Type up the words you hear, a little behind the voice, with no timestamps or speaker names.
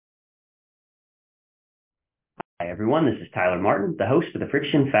Hi, everyone. This is Tyler Martin, the host of the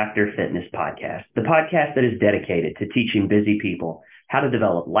Friction Factor Fitness Podcast, the podcast that is dedicated to teaching busy people how to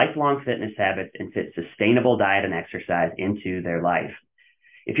develop lifelong fitness habits and fit sustainable diet and exercise into their life.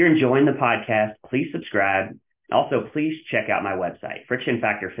 If you're enjoying the podcast, please subscribe. Also, please check out my website,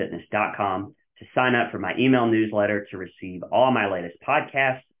 frictionfactorfitness.com, to sign up for my email newsletter to receive all my latest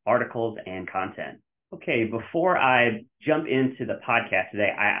podcasts, articles, and content. Okay, before I jump into the podcast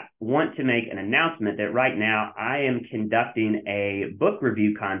today, I want to make an announcement that right now I am conducting a book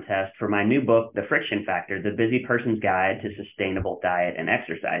review contest for my new book, The Friction Factor, The Busy Person's Guide to Sustainable Diet and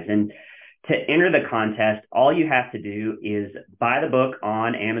Exercise. And to enter the contest, all you have to do is buy the book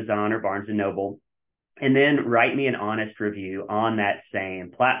on Amazon or Barnes & Noble, and then write me an honest review on that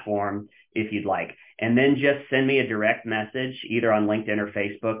same platform if you'd like. And then just send me a direct message either on LinkedIn or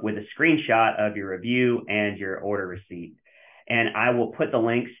Facebook with a screenshot of your review and your order receipt. And I will put the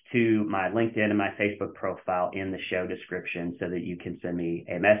links to my LinkedIn and my Facebook profile in the show description so that you can send me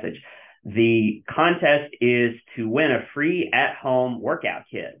a message. The contest is to win a free at-home workout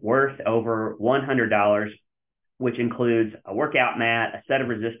kit worth over $100, which includes a workout mat, a set of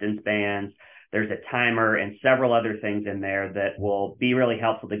resistance bands. There's a timer and several other things in there that will be really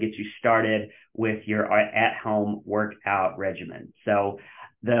helpful to get you started with your at-home workout regimen. So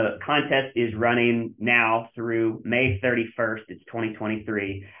the contest is running now through May 31st. It's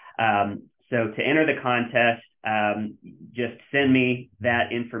 2023. So to enter the contest, just send me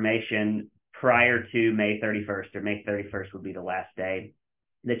that information prior to May 31st, or May 31st would be the last day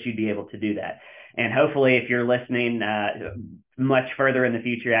that you'd be able to do that. And hopefully, if you're listening much further in the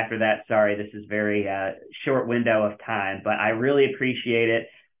future after that, sorry, this is very short window of time, but I really appreciate it.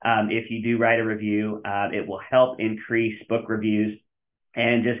 If you do write a review, it will help increase book reviews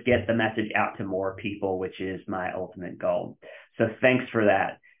and just get the message out to more people, which is my ultimate goal. So thanks for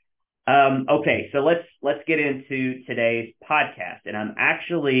that. Okay, so let's get into today's podcast. And I'm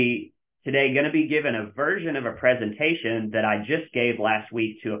actually today going to be given a version of a presentation that I just gave last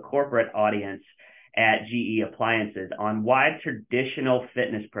week to a corporate audience at GE Appliances on why traditional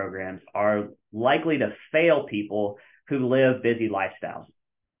fitness programs are likely to fail people who live busy lifestyles.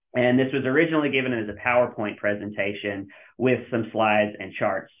 And this was originally given as a PowerPoint presentation with some slides and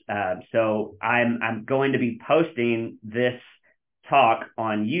charts. So I'm going to be posting this talk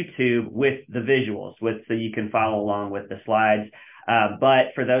on YouTube with the visuals, so you can follow along with the slides. But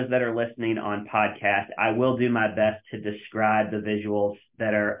for those that are listening on podcast, I will do my best to describe the visuals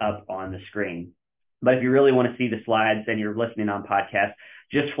that are up on the screen. But if you really want to see the slides and you're listening on podcast,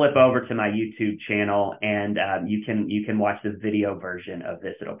 just flip over to my YouTube channel and you can watch the video version of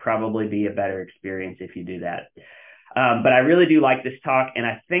this. It'll probably be a better experience if you do that. But I really do like this talk, and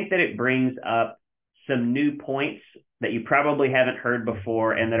I think that it brings up some new points that you probably haven't heard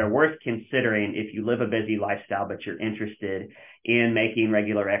before and that are worth considering if you live a busy lifestyle, but you're interested in making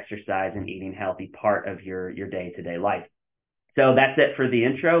regular exercise and eating healthy part of your day-to-day life. So that's it for the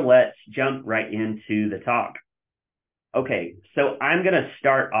intro. Let's jump right into the talk. Okay, so I'm going to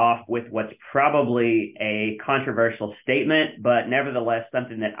start off with what's probably a controversial statement, but nevertheless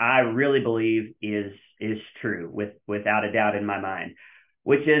something that I really believe is true without a doubt in my mind,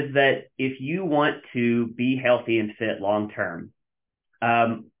 which is that if you want to be healthy and fit long-term,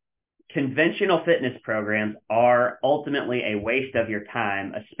 conventional fitness programs are ultimately a waste of your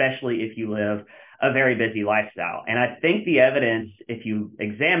time, especially if you live a very busy lifestyle. And I think the evidence, if you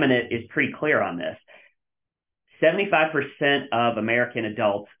examine it, is pretty clear on this. 75% of American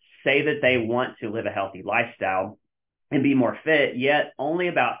adults say that they want to live a healthy lifestyle and be more fit, yet only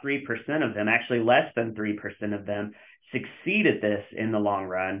about 3% of them, actually less than 3% of them, succeed at this in the long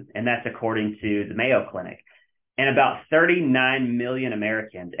run, and that's according to the Mayo Clinic. And about 39 million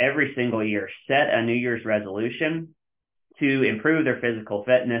Americans every single year set a New Year's resolution to improve their physical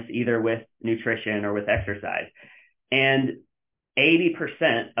fitness, either with nutrition or with exercise. And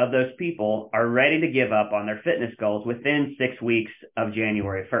 80% of those people are ready to give up on their fitness goals within 6 weeks of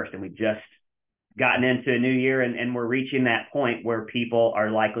January 1st. And we've just gotten into a new year, and we're reaching that point where people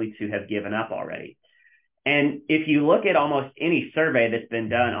are likely to have given up already. And if you look at almost any survey that's been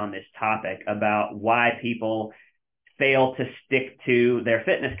done on this topic about why people fail to stick to their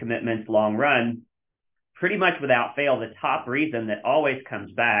fitness commitments long run, pretty much without fail, the top reason that always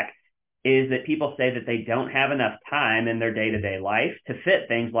comes back is that people say that they don't have enough time in their day-to-day life to fit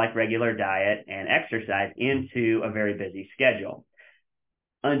things like regular diet and exercise into a very busy schedule.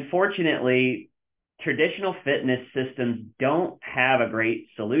 Unfortunately, traditional fitness systems don't have a great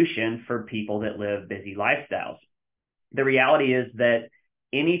solution for people that live busy lifestyles. The reality is that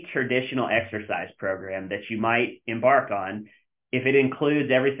any traditional exercise program that you might embark on if it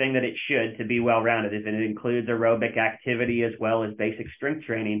includes everything that it should to be well-rounded, if it includes aerobic activity as well as basic strength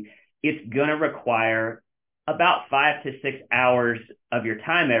training, it's going to require about 5 to 6 hours of your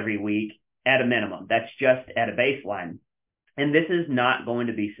time every week at a minimum. That's just at a baseline. And this is not going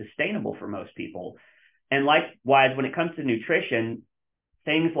to be sustainable for most people. And likewise, when it comes to nutrition,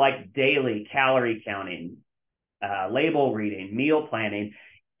 things like daily calorie counting, label reading, meal planning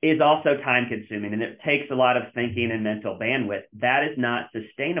is also time consuming, and it takes a lot of thinking and mental bandwidth. That is not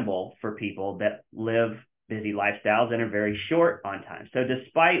sustainable for people that live busy lifestyles and are very short on time. So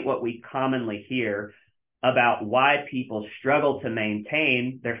despite what we commonly hear about why people struggle to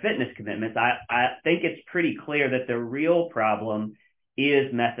maintain their fitness commitments, I think it's pretty clear that the real problem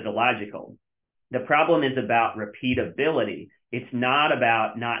is methodological. The problem is about repeatability. It's not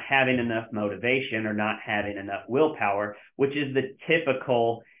about not having enough motivation or not having enough willpower, which is the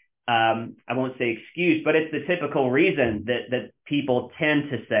typical, I won't say excuse, but it's the typical reason that people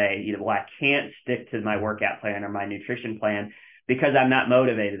tend to say, well, I can't stick to my workout plan or my nutrition plan because I'm not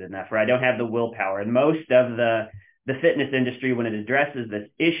motivated enough, or I don't have the willpower. And most of the fitness industry, when it addresses this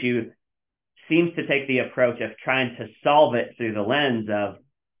issue, seems to take the approach of trying to solve it through the lens of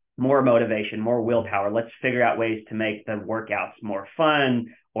more motivation, more willpower. Let's figure out ways to make the workouts more fun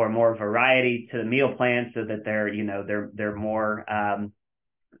or more variety to the meal plan so that they're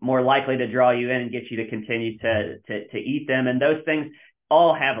more likely to draw you in and get you to continue to eat them. And those things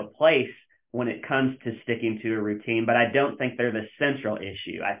all have a place when it comes to sticking to a routine, but I don't think they're the central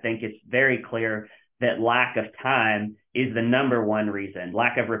issue. I think it's very clear that lack of time is the number one reason.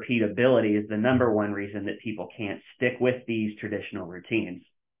 Lack of repeatability is the number one reason that people can't stick with these traditional routines.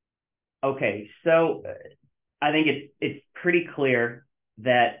 Okay, so I think it's pretty clear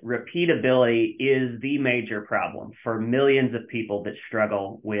that repeatability is the major problem for millions of people that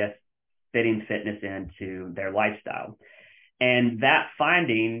struggle with fitting fitness into their lifestyle. And that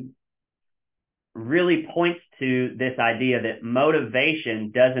finding really points to this idea that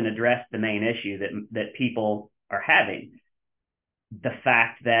motivation doesn't address the main issue that people are having. The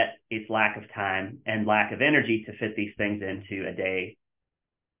fact that it's lack of time and lack of energy to fit these things into a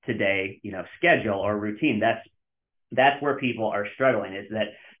day-to-day, schedule or routine. That's where people are struggling, is that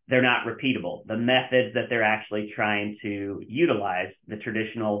they're not repeatable. The methods that they're actually trying to utilize, the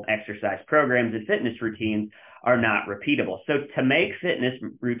traditional exercise programs and fitness routines, are not repeatable. So to make fitness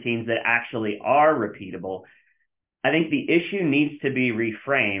routines that actually are repeatable, I think the issue needs to be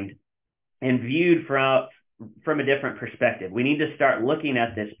reframed and viewed from a different perspective. We need to start looking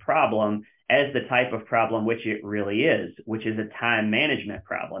at this problem as the type of problem which it really is, which is a time management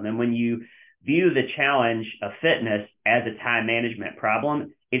problem. And when you view the challenge of fitness as a time management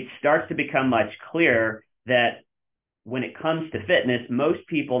problem, it starts to become much clearer that when it comes to fitness, most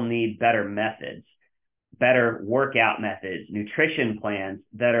people need better methods, better workout methods, nutrition plans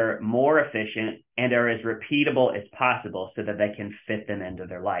that are more efficient and are as repeatable as possible so that they can fit them into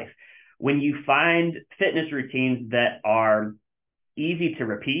their life. When you find fitness routines that are easy to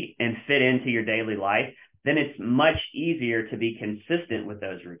repeat and fit into your daily life, then it's much easier to be consistent with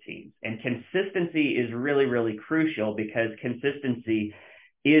those routines. And consistency is really, really crucial, because consistency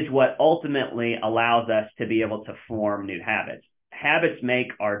is what ultimately allows us to be able to form new habits. Habits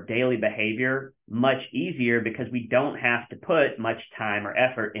make our daily behavior much easier because we don't have to put much time or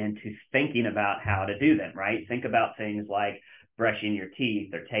effort into thinking about how to do them, right? Think about things like brushing your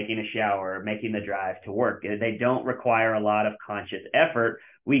teeth or taking a shower or making the drive to work. They don't require a lot of conscious effort.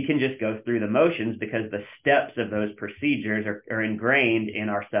 We can just go through the motions because the steps of those procedures are ingrained in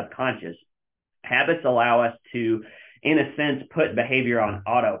our subconscious. Habits allow us to, in a sense, put behavior on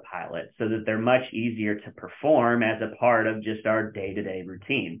autopilot so that they're much easier to perform as a part of just our day-to-day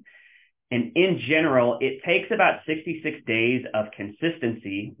routine. And in general, it takes about 66 days of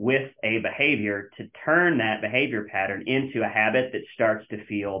consistency with a behavior to turn that behavior pattern into a habit that starts to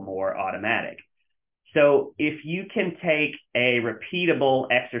feel more automatic. So if you can take a repeatable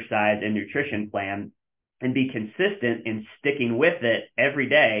exercise and nutrition plan and be consistent in sticking with it every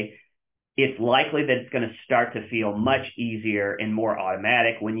day, it's likely that it's going to start to feel much easier and more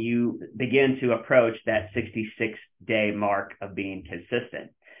automatic when you begin to approach that 66-day mark of being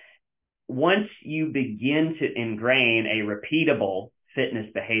consistent. Once you begin to ingrain a repeatable fitness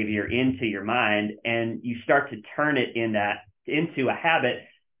behavior into your mind and you start to turn it into a habit,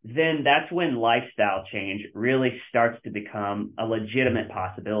 then that's when lifestyle change really starts to become a legitimate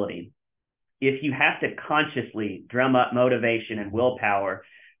possibility. If you have to consciously drum up motivation and willpower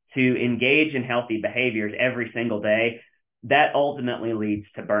to engage in healthy behaviors every single day, that ultimately leads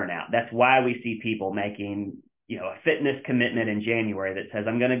to burnout. That's why we see people making a fitness commitment in January that says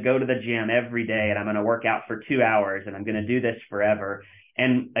I'm going to go to the gym every day and I'm going to work out for 2 hours and I'm going to do this forever.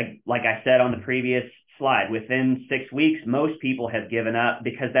 And like I said on the previous slide, within 6 weeks, most people have given up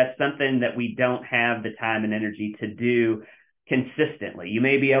because that's something that we don't have the time and energy to do consistently. You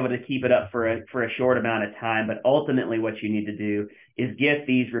may be able to keep it up for a short amount of time, but ultimately what you need to do is get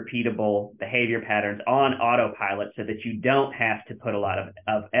these repeatable behavior patterns on autopilot so that you don't have to put a lot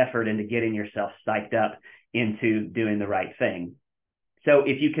of effort into getting yourself psyched up into doing the right thing. So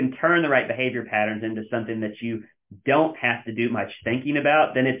if you can turn the right behavior patterns into something that you don't have to do much thinking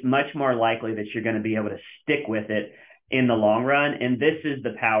about, then it's much more likely that you're going to be able to stick with it in the long run. And this is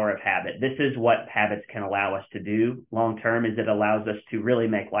the power of habit. This is what habits can allow us to do long term, is it allows us to really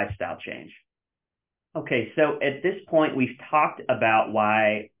make lifestyle change. Okay, so at this point, we've talked about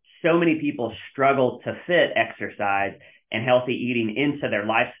why so many people struggle to fit exercise and healthy eating into their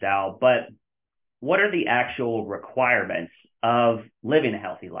lifestyle, but what are the actual requirements of living a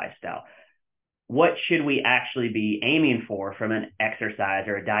healthy lifestyle? What should we actually be aiming for from an exercise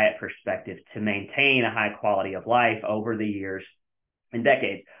or a diet perspective to maintain a high quality of life over the years and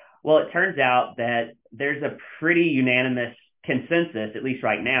decades? Well, it turns out that there's a pretty unanimous consensus, at least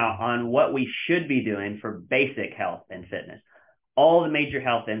right now, on what we should be doing for basic health and fitness. All the major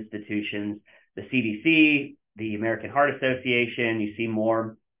health institutions, the CDC, the American Heart Association, you see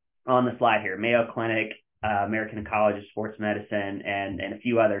more on the slide here, Mayo Clinic, American College of Sports Medicine, and a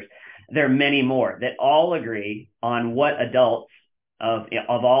few others. There are many more that all agree on what adults of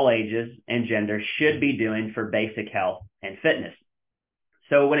all ages and genders should be doing for basic health and fitness.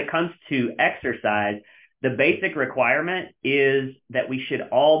 So when it comes to exercise, the basic requirement is that we should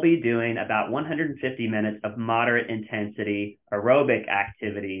all be doing about 150 minutes of moderate intensity aerobic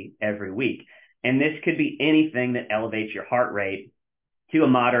activity every week. And this could be anything that elevates your heart rate to a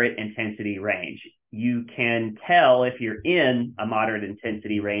moderate intensity range. You can tell if you're in a moderate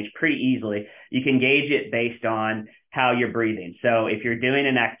intensity range pretty easily. You can gauge it based on how you're breathing. So if you're doing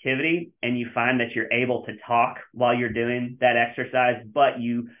an activity and you find that you're able to talk while you're doing that exercise, but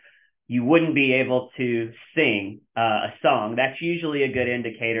you wouldn't be able to sing a song, that's usually a good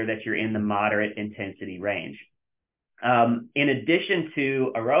indicator that you're in the moderate intensity range. In addition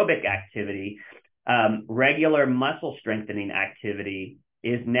to aerobic activity, regular muscle strengthening activity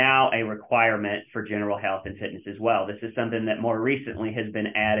is now a requirement for general health and fitness as well. This is something that more recently has been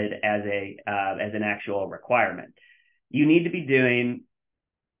added as an actual requirement. You need to be doing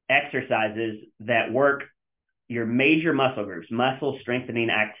exercises that work your major muscle groups, muscle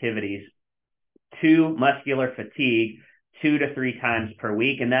strengthening activities, to muscular fatigue 2 to 3 times per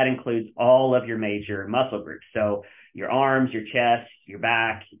week, and that includes all of your major muscle groups. So your arms, your chest, your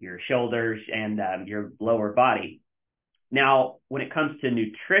back, your shoulders, and your lower body. Now, when it comes to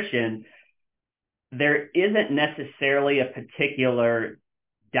nutrition, there isn't necessarily a particular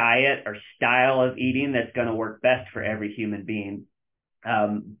diet or style of eating that's going to work best for every human being.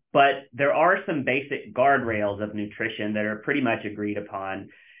 But there are some basic guardrails of nutrition that are pretty much agreed upon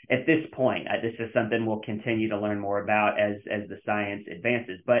at this point. This is something we'll continue to learn more about as the science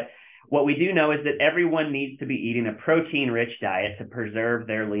advances. But what we do know is that everyone needs to be eating a protein-rich diet to preserve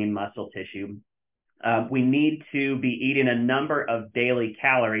their lean muscle tissue. We need to be eating a number of daily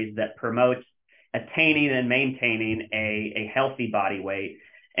calories that promotes attaining and maintaining a healthy body weight.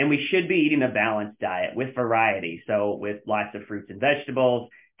 And we should be eating a balanced diet with variety. So with lots of fruits and vegetables,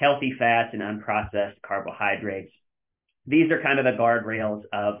 healthy fats, and unprocessed carbohydrates. These are kind of the guardrails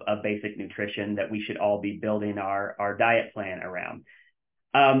of basic nutrition that we should all be building our diet plan around.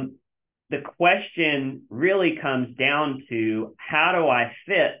 The question really comes down to, how do I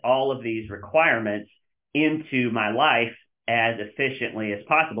fit all of these requirements into my life as efficiently as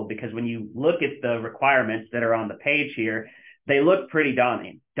possible? Because when you look at the requirements that are on the page here, they look pretty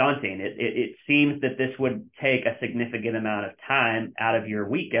daunting. It seems that this would take a significant amount of time out of your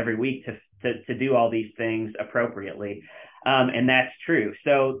week every week to do all these things appropriately. And that's true.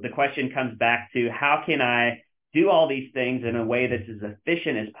 So the question comes back to, how can I do all these things in a way that's as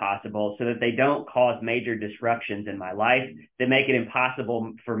efficient as possible so that they don't cause major disruptions in my life that make it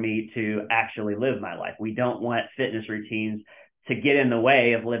impossible for me to actually live my life? We don't want fitness routines to get in the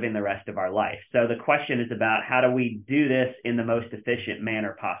way of living the rest of our life. So the question is about, how do we do this in the most efficient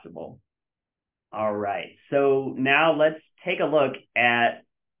manner possible? All right. So now let's take a look at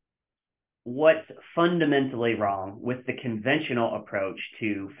what's fundamentally wrong with the conventional approach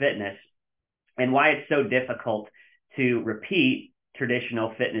to fitness and why it's so difficult to repeat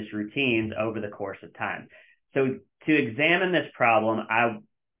traditional fitness routines over the course of time. So to examine this problem, I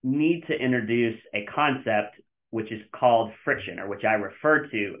need to introduce a concept which is called friction, or which I refer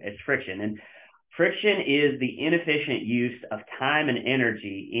to as friction. And Friction is the inefficient use of time and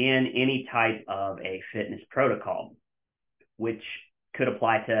energy in any type of a fitness protocol, which could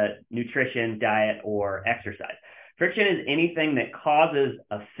apply to nutrition, diet, or exercise. Friction is anything that causes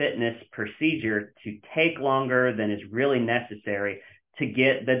a fitness procedure to take longer than is really necessary to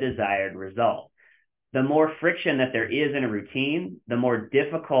get the desired result. The more friction that there is in a routine, the more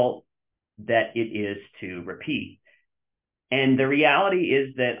difficult that it is to repeat. And the reality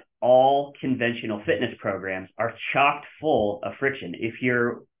is that all conventional fitness programs are chock full of friction. If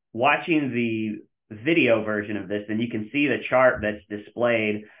you're watching the video version of this, then you can see the chart that's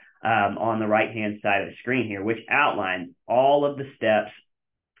displayed on the right-hand side of the screen here, which outlines all of the steps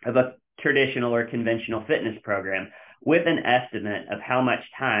of a traditional or conventional fitness program with an estimate of how much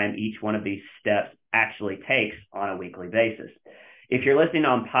time each one of these steps actually takes on a weekly basis. If you're listening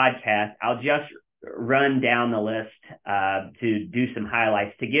on podcast, I'll just run down the list to do some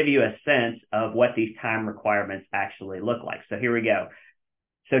highlights to give you a sense of what these time requirements actually look like. So here we go.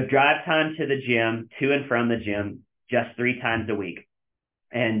 So drive time to the gym, to and from the gym, just 3 times a week.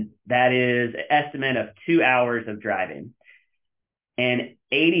 And that is an estimate of 2 hours of driving. An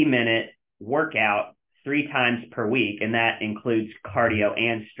 80-minute workout 3 times per week, and that includes cardio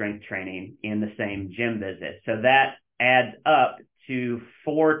and strength training in the same gym visit. So that adds up to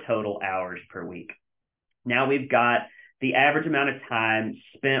 4 total hours per week. Now we've got the average amount of time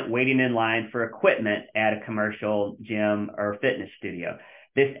spent waiting in line for equipment at a commercial gym or fitness studio.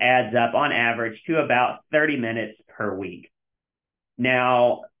 This adds up on average to about 30 minutes per week.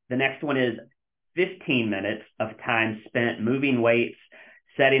 Now, the next one is 15 minutes of time spent moving weights,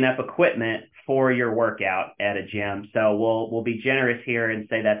 setting up equipment for your workout at a gym. So we'll be generous here and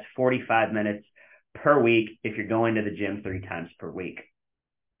say that's 45 minutes per week if you're going to the gym 3 times per week.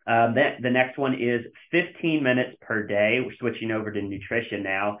 The next one is 15 minutes per day. We're switching over to nutrition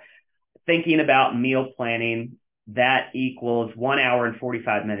now. Thinking about meal planning, that equals 1 hour and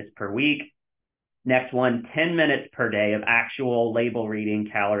 45 minutes per week. Next one, 10 minutes per day of actual label reading,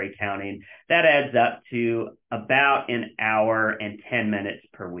 calorie counting. That adds up to about 1 hour and 10 minutes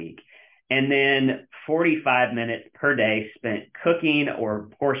per week. And then 45 minutes per day spent cooking or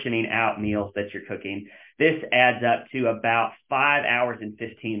portioning out meals that you're cooking. This adds up to about 5 hours and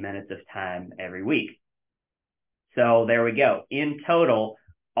 15 minutes of time every week. So there we go. In total,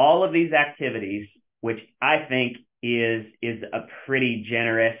 all of these activities, which I think is a pretty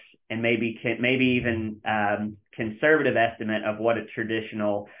generous and maybe even conservative estimate of what a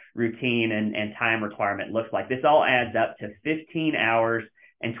traditional routine and time requirement looks like. This all adds up to 15 hours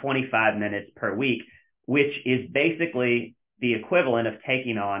and 25 minutes per week, which is basically the equivalent of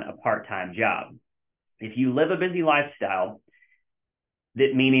taking on a part-time job. If you live a busy lifestyle,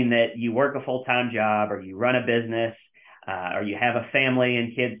 that meaning that you work a full-time job or you run a business or you have a family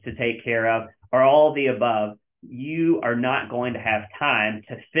and kids to take care of, or all of the above, you are not going to have time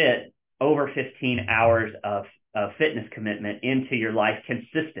to fit over 15 hours of fitness commitment into your life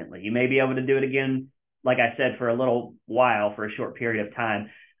consistently. You may be able to do it again, like I said, for a little while, for a short period of time,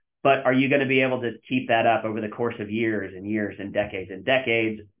 but are you going to be able to keep that up over the course of years and years and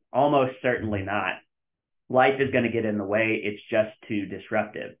decades? Almost certainly not. Life is going to get in the way. It's just too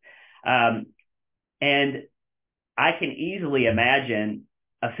disruptive. And I can easily imagine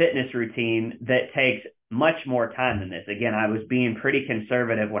a fitness routine that takes much more time than this. Again, I was being pretty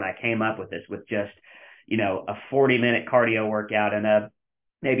conservative when I came up with this, with just, a 40-minute cardio workout and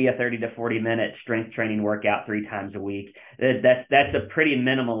maybe a 30 to 40-minute strength training workout 3 times a week. That's a pretty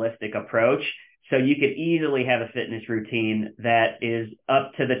minimalistic approach. So you could easily have a fitness routine that is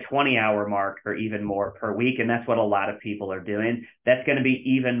up to the 20-hour mark or even more per week, and that's what a lot of people are doing. That's going to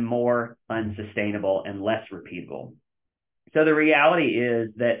be even more unsustainable and less repeatable. So the reality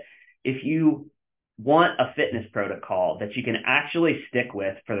is that if you want a fitness protocol that you can actually stick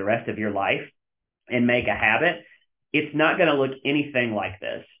with for the rest of your life and make a habit, it's not going to look anything like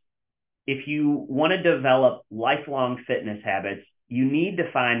this. If you want to develop lifelong fitness habits, you need to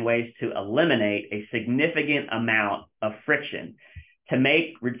find ways to eliminate a significant amount of friction to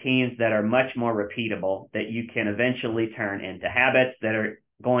make routines that are much more repeatable, that you can eventually turn into habits that are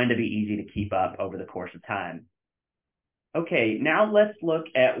going to be easy to keep up over the course of time. Okay, now let's look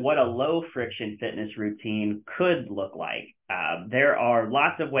at what a low friction fitness routine could look like. There are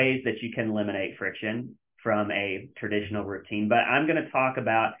lots of ways that you can eliminate friction from a traditional routine, but I'm going to talk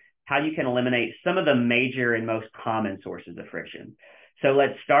about how you can eliminate some of the major and most common sources of friction. So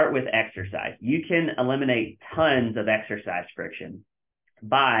let's start with exercise. You can eliminate tons of exercise friction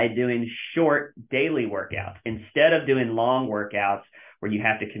by doing short daily workouts instead of doing long workouts where you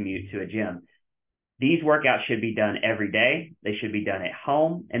have to commute to a gym. These workouts should be done every day. They should be done at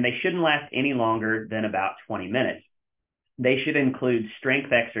home, and they shouldn't last any longer than about 20 minutes. They should include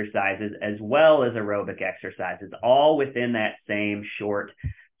strength exercises as well as aerobic exercises, all within that same short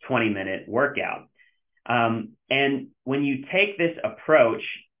 20-minute workout. And when you take this approach,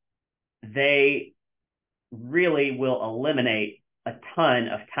 they really will eliminate a ton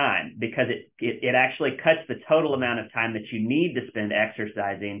of time, because it actually cuts the total amount of time that you need to spend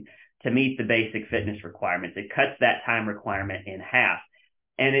exercising to meet the basic fitness requirements. It cuts that time requirement in half.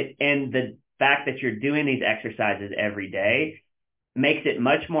 And the fact that you're doing these exercises every day makes it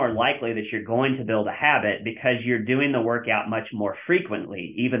much more likely that you're going to build a habit, because you're doing the workout much more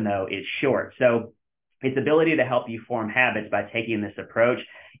frequently, even though it's short. So its ability to help you form habits by taking this approach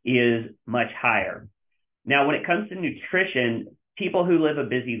is much higher. Now, when it comes to nutrition, people who live a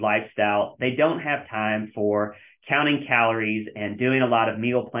busy lifestyle, they don't have time for counting calories and doing a lot of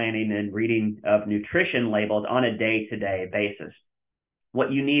meal planning and reading of nutrition labels on a day-to-day basis.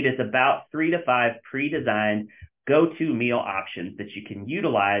 What you need is about 3 to 5 pre-designed go-to meal options that you can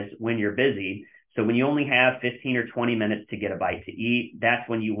utilize when you're busy. So when you only have 15 or 20 minutes to get a bite to eat, that's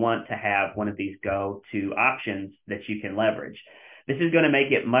when you want to have one of these go-to options that you can leverage. This is going to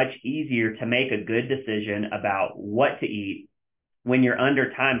make it much easier to make a good decision about what to eat when you're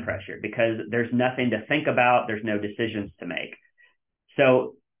under time pressure, because there's nothing to think about, there's no decisions to make.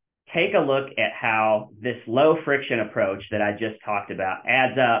 So take a look at how this low friction approach that I just talked about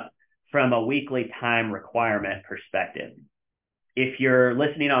adds up from a weekly time requirement perspective. If you're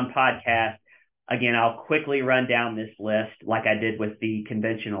listening on podcast, again, I'll quickly run down this list like I did with the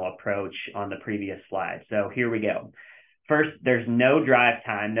conventional approach on the previous slide. So here we go. First, there's no drive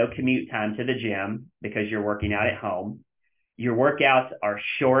time, no commute time to the gym, because you're working out at home. Your workouts are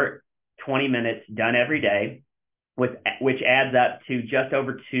short, 20 minutes, done every day, which adds up to just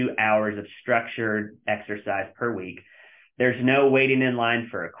over 2 hours of structured exercise per week. There's no waiting in line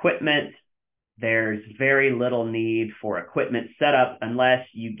for equipment. There's very little need for equipment setup unless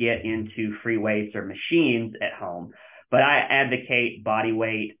you get into free weights or machines at home. But I advocate body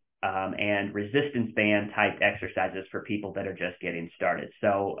weight and resistance band type exercises for people that are just getting started.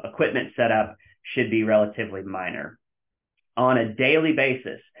 So equipment setup should be relatively minor. On a daily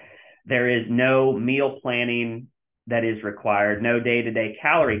basis, there is no meal planning that is required, no day-to-day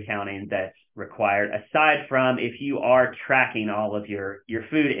calorie counting that's required, aside from if you are tracking all of your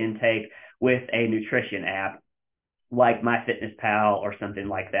food intake with a nutrition app like MyFitnessPal or something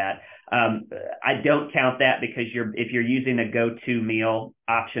like that. I don't count that, because if you're using a go-to meal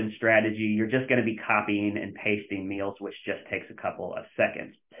option strategy, you're just going to be copying and pasting meals, which just takes a couple of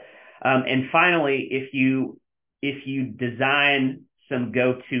seconds. And finally, if you design some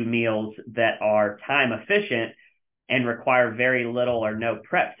go-to meals that are time efficient and require very little or no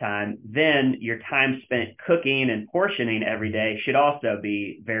prep time, then your time spent cooking and portioning every day should also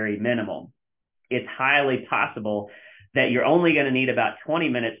be very minimal. It's highly possible that you're only going to need about 20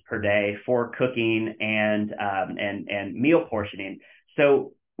 minutes per day for cooking and meal portioning.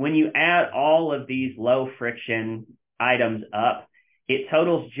 So when you add all of these low friction items up, it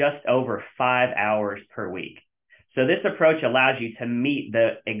totals just over 5 hours per week. So this approach allows you to meet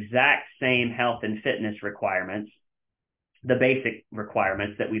the exact same health and fitness requirements, the basic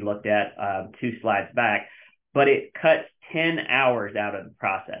requirements that we looked at 2 slides back, but it cuts 10 hours out of the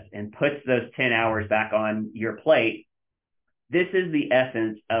process and puts those 10 hours back on your plate. This is the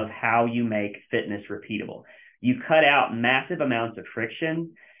essence of how you make fitness repeatable. You cut out massive amounts of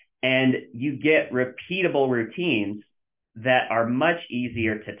friction, and you get repeatable routines that are much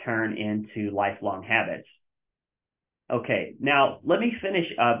easier to turn into lifelong habits. Okay, now let me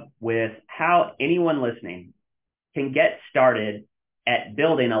finish up with how anyone listening can get started at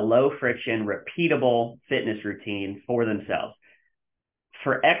building a low friction, repeatable fitness routine for themselves.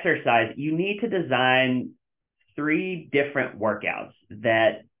 For exercise, you need to design 3 different workouts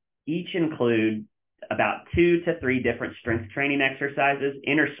that each include about 2 to 3 different strength training exercises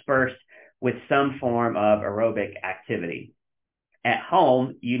interspersed with some form of aerobic activity. At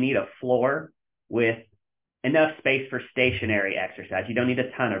home, you need a floor with enough space for stationary exercise. You don't need a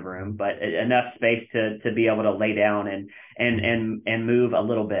ton of room, but enough space to be able to lay down and move a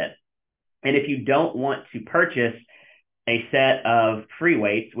little bit. And if you don't want to purchase a set of free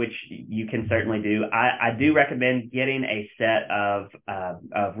weights, which you can certainly do, I do recommend getting a set of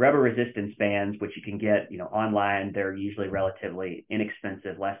rubber resistance bands, which you can get online. They're usually relatively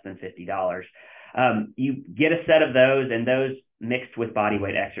inexpensive, less than $50. You get a set of those, and those mixed with body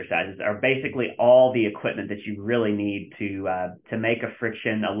weight exercises are basically all the equipment that you really need to make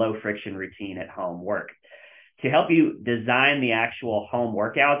a low friction routine at home work. To help you design the actual home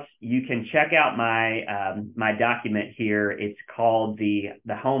workouts, you can check out my document here. It's called the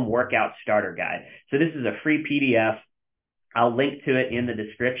Home Workout Starter Guide. So this is a free PDF. I'll link to it in the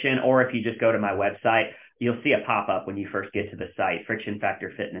description, or if you just go to my website, you'll see a pop-up when you first get to the site,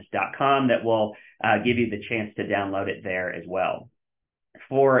 frictionfactorfitness.com, that will give you the chance to download it there as well.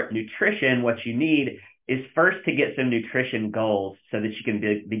 For nutrition, what you need is first to get some nutrition goals so that you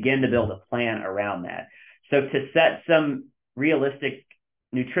can begin to build a plan around that. So to set some realistic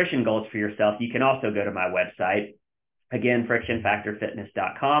nutrition goals for yourself, you can also go to my website, again,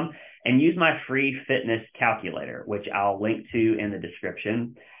 frictionfactorfitness.com, and use my free fitness calculator, which I'll link to in the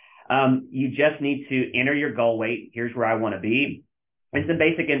description. You just need to enter your goal weight. Here's where I want to be, and some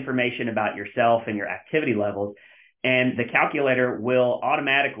basic information about yourself and your activity levels. And the calculator will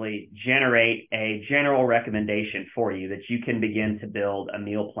automatically generate a general recommendation for you that you can begin to build a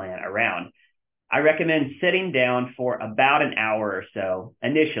meal plan around. I recommend sitting down for about an hour or so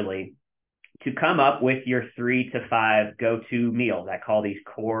initially to come up with your 3 to 5 go-to meals. I call these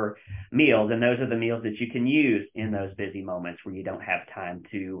core meals, and those are the meals that you can use in those busy moments where you don't have time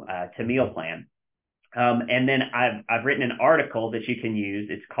to meal plan. And then I've written an article that you can use.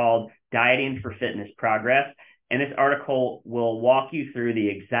 It's called Dieting for Fitness Progress, and this article will walk you through the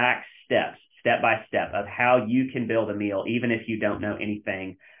exact steps, step by step, of how you can build a meal, even if you don't know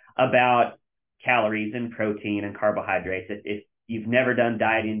anything about calories and protein and carbohydrates. If you've never done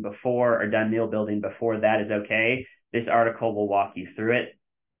dieting before or done meal building before, that is okay. This article will walk you through it.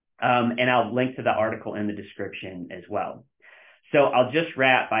 And I'll link to the article in the description as well. So I'll just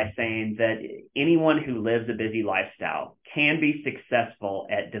wrap by saying that anyone who lives a busy lifestyle can be successful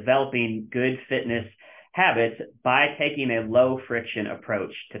at developing good fitness habits by taking a low friction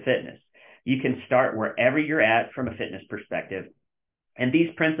approach to fitness. You can start wherever you're at from a fitness perspective. And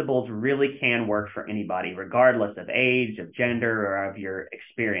these principles really can work for anybody, regardless of age, of gender, or of your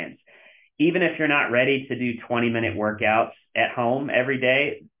experience. Even if you're not ready to do 20-minute workouts at home every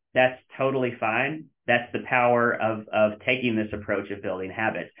day, that's totally fine. That's the power of taking this approach of building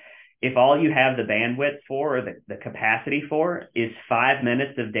habits. If all you have the bandwidth for, or the capacity for, is 5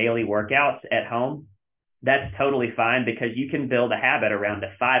 minutes of daily workouts at home, that's totally fine, because you can build a habit around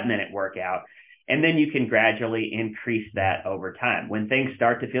a 5-minute workout. And then you can gradually increase that over time. When things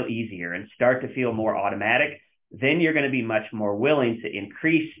start to feel easier and start to feel more automatic, then you're going to be much more willing to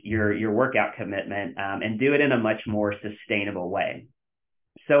increase your workout commitment and do it in a much more sustainable way.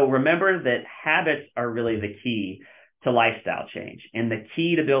 So remember that habits are really the key to lifestyle change. And the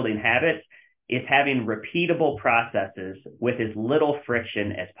key to building habits is having repeatable processes with as little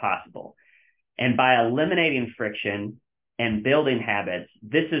friction as possible. And by eliminating friction and building habits,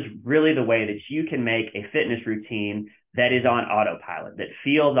 this is really the way that you can make a fitness routine that is on autopilot, that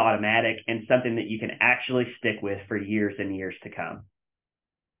feels automatic, and something that you can actually stick with for years and years to come.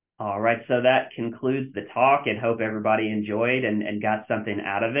 All right, so that concludes the talk, and hope everybody enjoyed and got something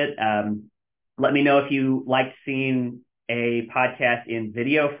out of it. Let me know if you liked seeing a podcast in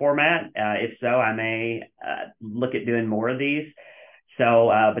video format. If so, I may look at doing more of these.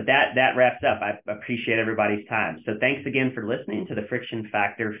 So, but that wraps up. I appreciate everybody's time. So thanks again for listening to the Friction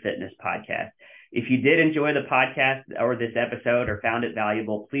Factor Fitness Podcast. If you did enjoy the podcast or this episode or found it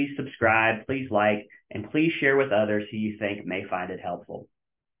valuable, please subscribe, please like, and please share with others who you think may find it helpful.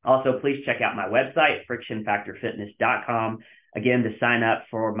 Also, please check out my website, frictionfactorfitness.com, again, to sign up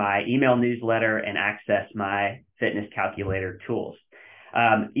for my email newsletter and access my fitness calculator tools.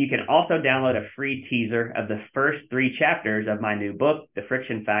 You can also download a free teaser of the first 3 chapters of my new book, The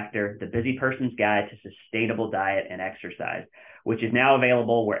Friction Factor, The Busy Person's Guide to Sustainable Diet and Exercise, which is now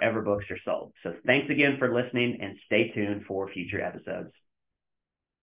available wherever books are sold. So thanks again for listening, and stay tuned for future episodes.